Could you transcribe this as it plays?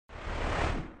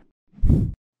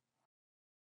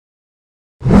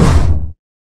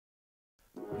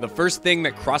The first thing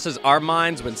that crosses our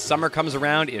minds when summer comes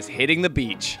around is hitting the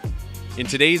beach. In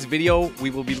today's video, we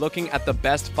will be looking at the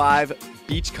best 5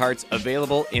 beach carts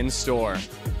available in store.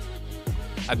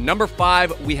 At number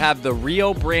 5, we have the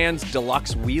Rio brand's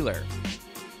Deluxe Wheeler.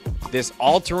 This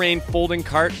all-terrain folding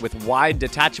cart with wide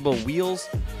detachable wheels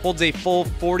holds a full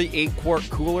 48-quart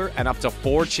cooler and up to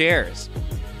 4 chairs.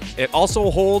 It also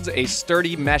holds a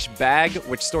sturdy mesh bag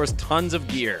which stores tons of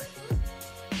gear.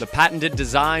 The patented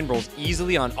design rolls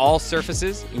easily on all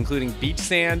surfaces, including beach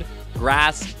sand,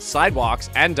 grass, sidewalks,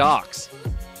 and docks.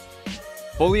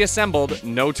 Fully assembled,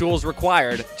 no tools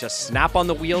required, just snap on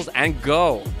the wheels and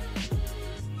go.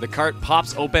 The cart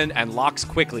pops open and locks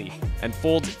quickly, and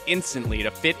folds instantly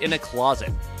to fit in a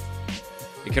closet.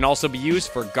 It can also be used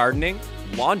for gardening,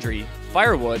 laundry,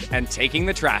 firewood, and taking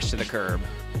the trash to the curb.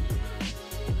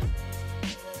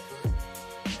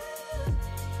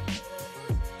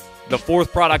 The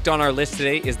fourth product on our list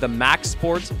today is the Max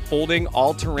Sports Folding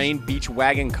All-Terrain Beach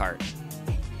Wagon Cart.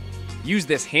 Use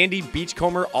this handy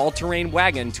beachcomber all-terrain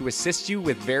wagon to assist you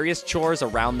with various chores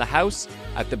around the house,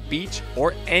 at the beach,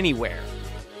 or anywhere.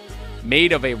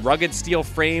 Made of a rugged steel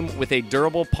frame with a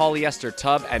durable polyester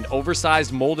tub and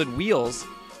oversized molded wheels,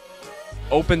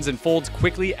 opens and folds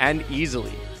quickly and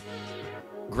easily.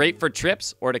 Great for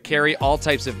trips or to carry all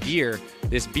types of gear,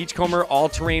 this beachcomber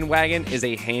all-terrain wagon is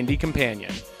a handy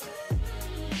companion.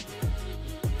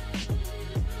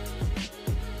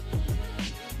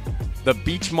 The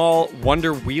Beach Mall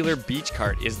Wonder Wheeler Beach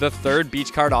Cart is the third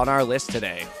beach cart on our list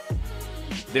today.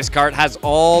 This cart has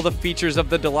all the features of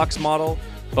the deluxe model,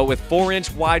 but with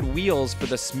 4-inch wide wheels for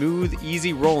the smooth,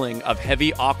 easy rolling of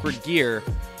heavy, awkward gear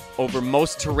over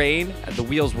most terrain, the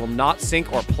wheels will not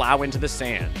sink or plow into the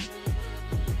sand.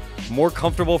 More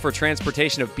comfortable for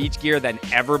transportation of beach gear than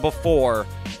ever before,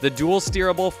 the dual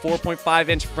steerable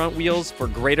 4.5-inch front wheels for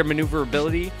greater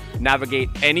maneuverability navigate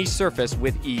any surface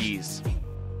with ease.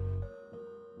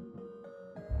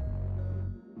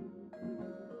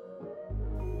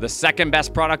 The second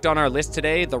best product on our list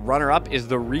today, the runner-up, is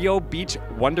the Rio Beach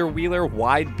Wonder Wheeler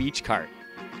Wide Beach Cart.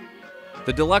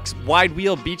 The deluxe wide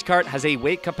wheel beach cart has a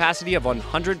weight capacity of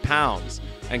 100 pounds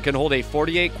and can hold a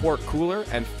 48-quart cooler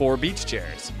and 4 beach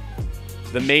chairs.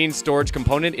 The main storage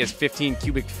component is 15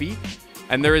 cubic feet,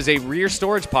 and there is a rear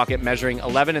storage pocket measuring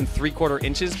 11 3/4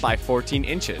 inches by 14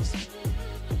 inches.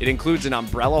 It includes an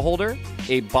umbrella holder,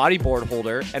 a bodyboard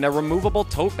holder, and a removable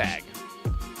tote bag.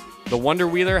 The Wonder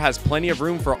Wheeler has plenty of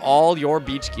room for all your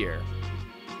beach gear.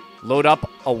 Load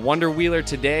up a Wonder Wheeler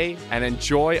today and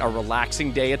enjoy a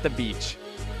relaxing day at the beach.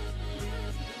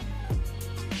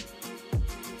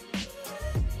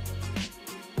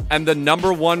 And the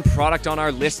number 1 product on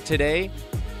our list today,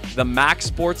 the Max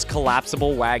Sports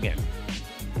Collapsible Wagon.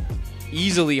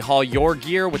 Easily haul your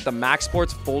gear with the Max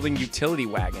Sports Folding Utility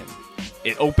Wagon.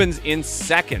 It opens in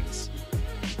seconds.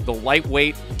 The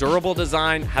lightweight, durable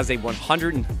design has a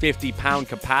 150-pound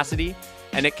capacity,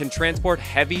 and it can transport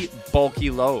heavy,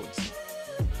 bulky loads.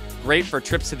 Great for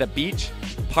trips to the beach,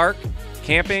 park,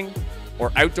 camping,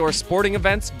 or outdoor sporting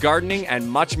events, gardening, and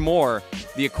much more.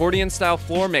 The accordion-style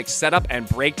floor makes setup and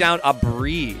breakdown a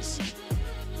breeze.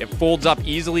 It folds up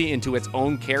easily into its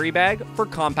own carry bag for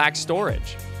compact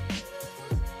storage.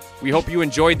 We hope you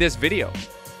enjoyed this video.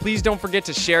 Please don't forget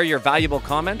to share your valuable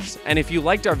comments, and if you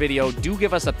liked our video, do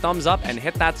give us a thumbs up and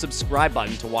hit that subscribe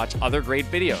button to watch other great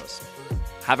videos.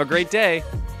 Have a great day!